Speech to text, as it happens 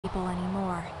visible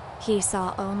anymore. He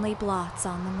saw only blots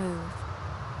on the move.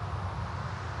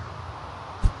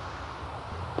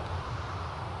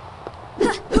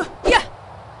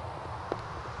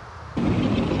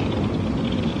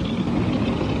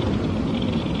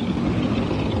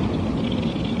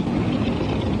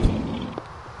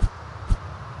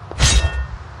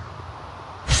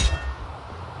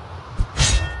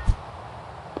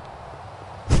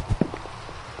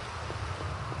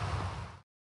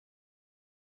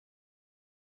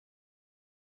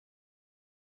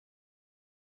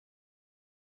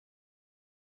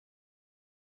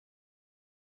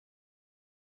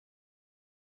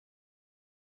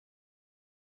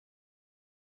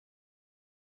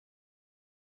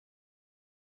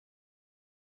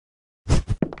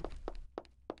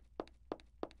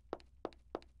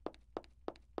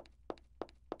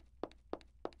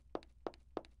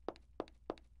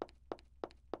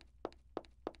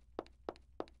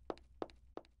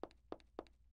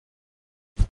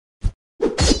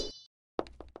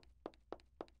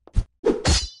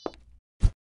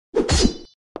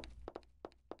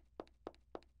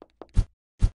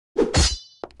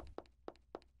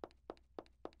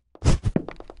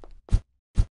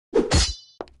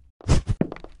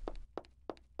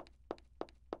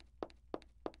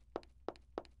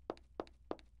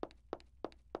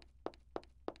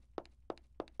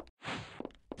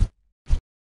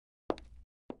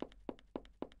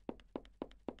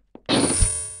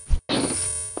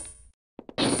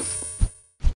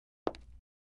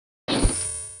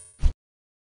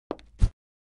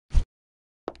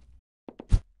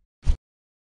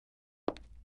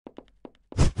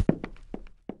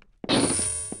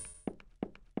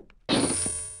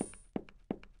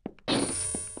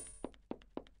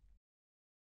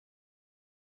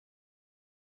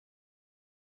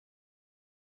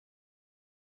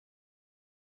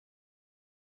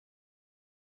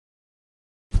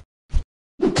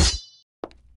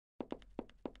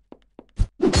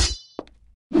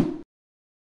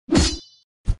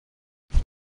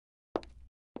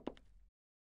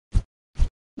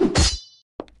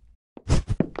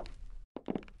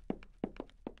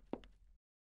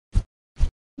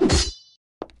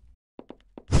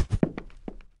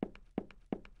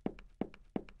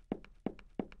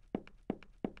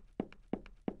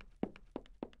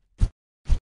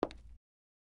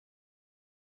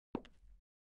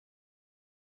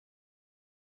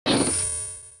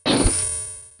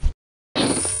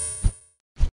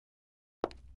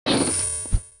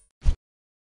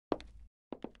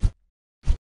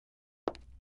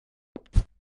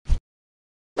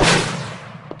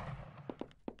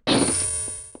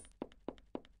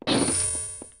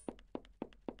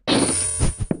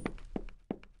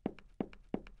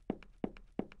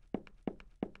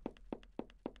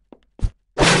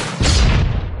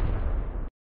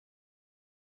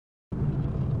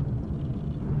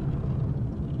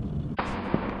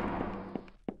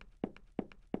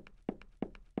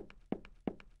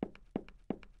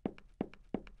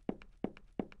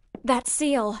 That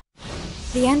seal.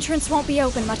 The entrance won't be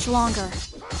open much longer.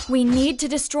 We need to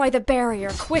destroy the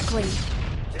barrier quickly.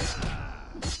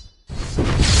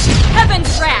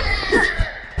 Heaven's wrath!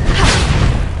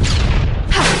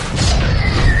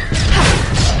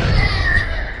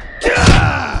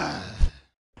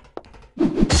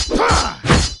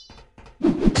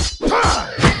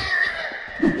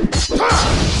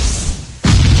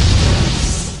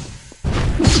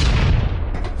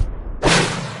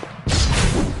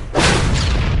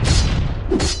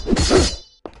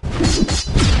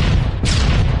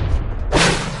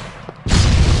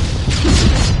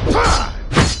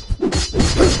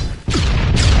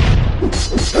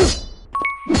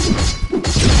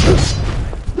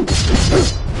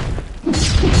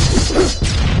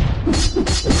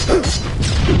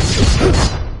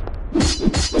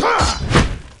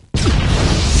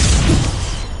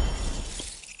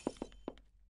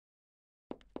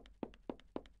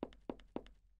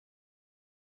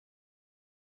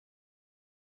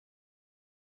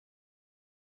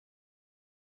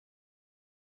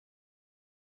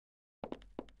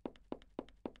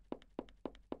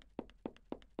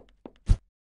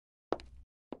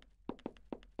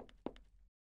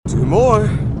 Two more.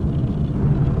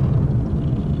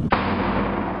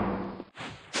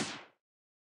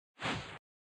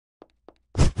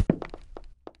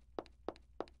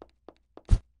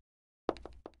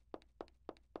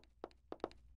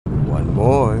 One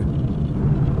more.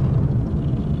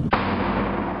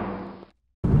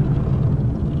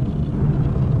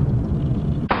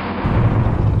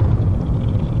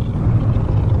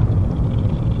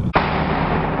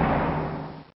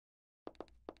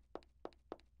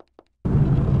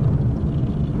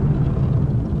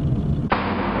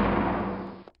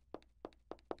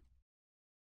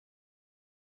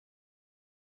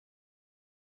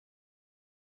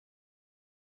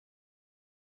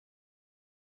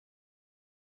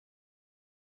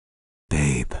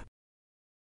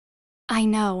 I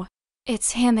know.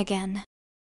 It's him again.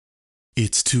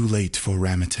 It's too late for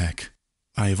Ramatek.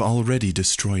 I have already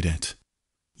destroyed it.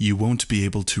 You won't be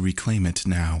able to reclaim it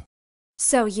now.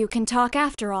 So you can talk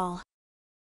after all.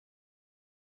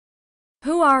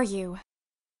 Who are you?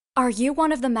 Are you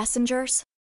one of the messengers?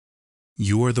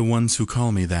 You are the ones who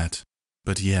call me that.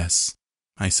 But yes,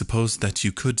 I suppose that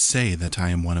you could say that I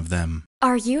am one of them.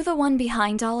 Are you the one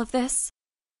behind all of this?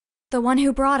 The one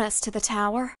who brought us to the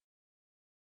tower?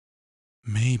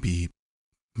 Maybe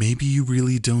you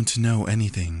really don't know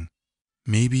anything.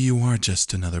 Maybe you are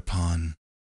just another pawn.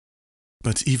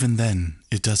 But even then,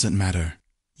 it doesn't matter.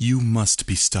 You must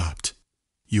be stopped.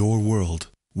 Your world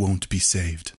won't be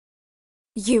saved.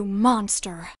 You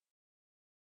monster!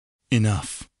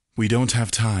 Enough. We don't have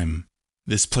time.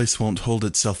 This place won't hold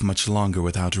itself much longer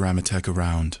without Ramatek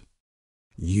around.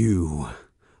 You.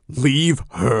 Leave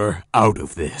her out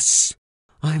of this.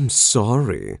 I'm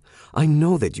sorry. I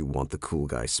know that you want the cool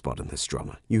guy spot in this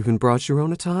drama. You even brought your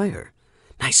own attire.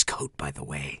 Nice coat, by the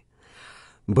way.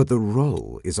 But the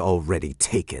role is already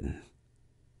taken.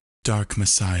 Dark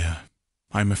Messiah,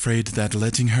 I'm afraid that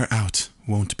letting her out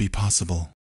won't be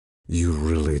possible. You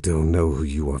really don't know who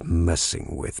you are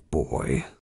messing with, boy.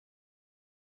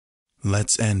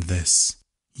 Let's end this.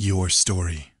 Your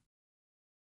story.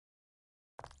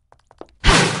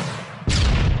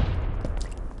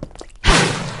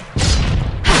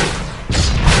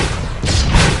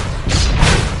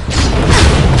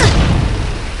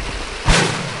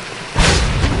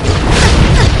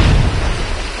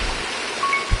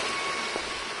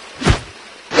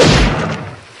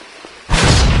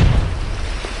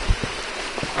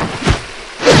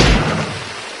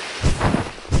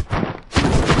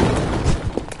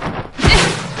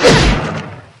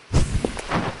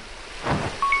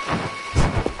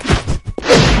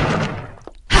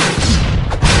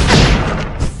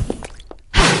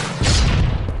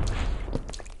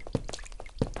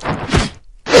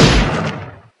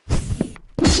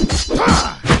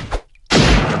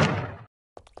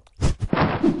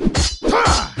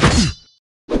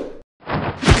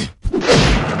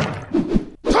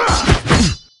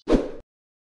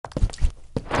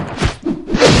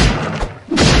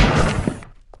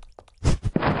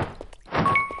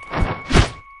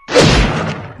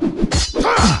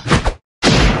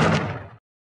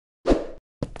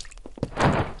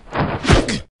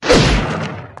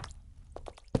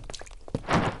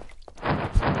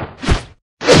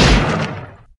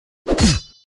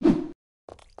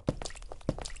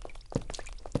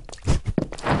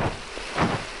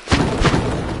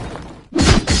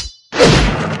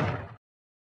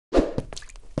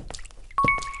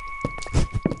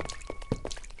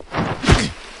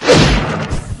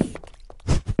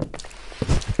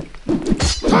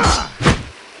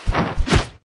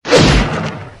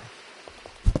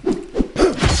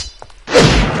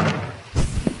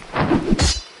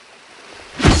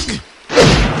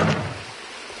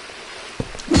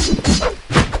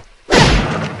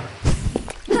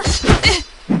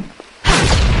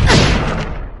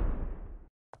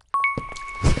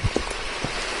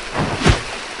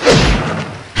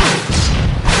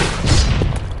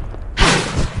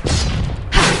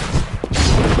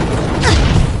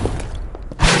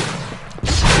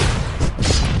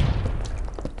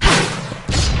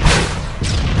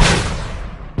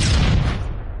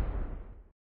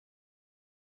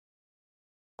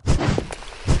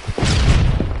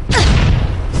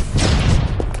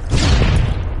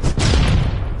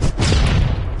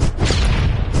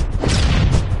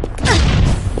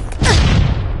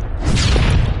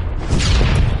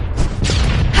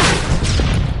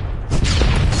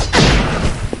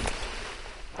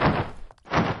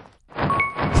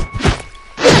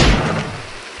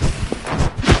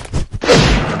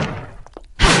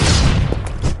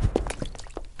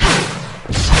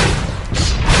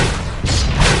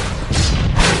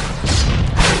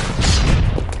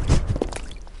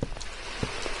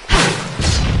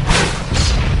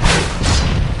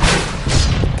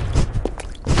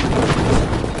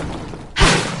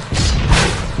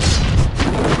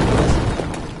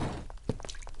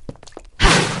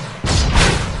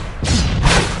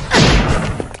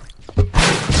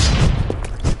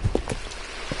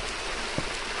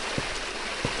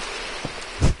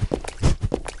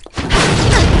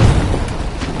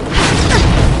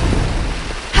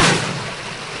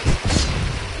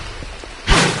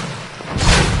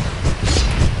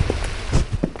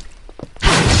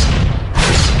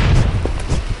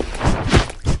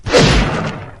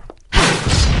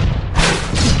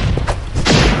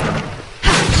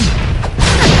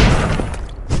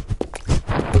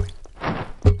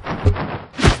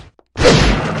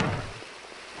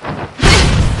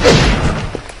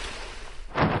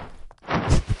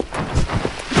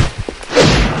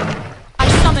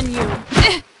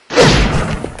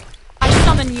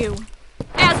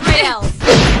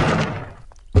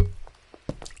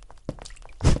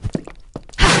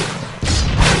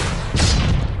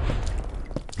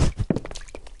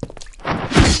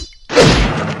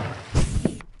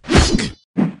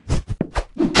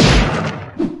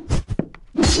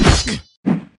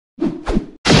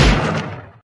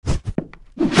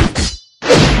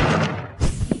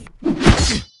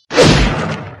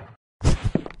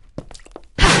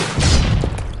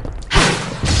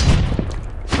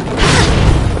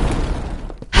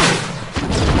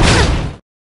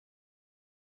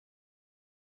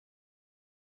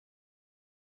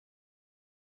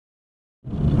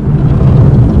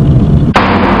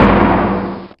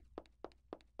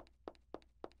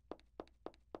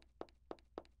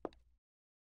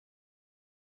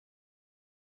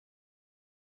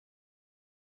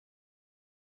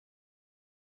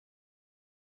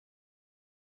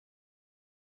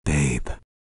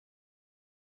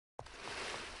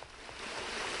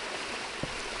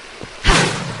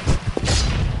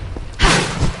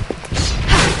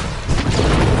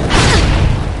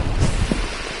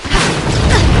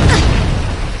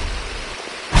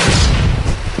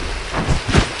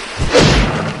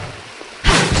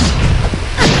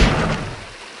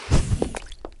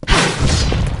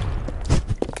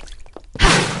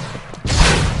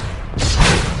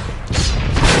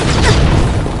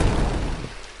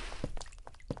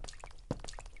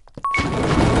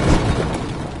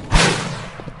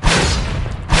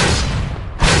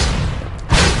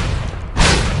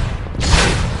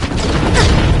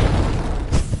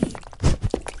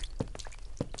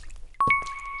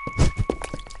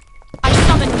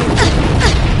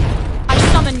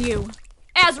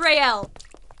 well.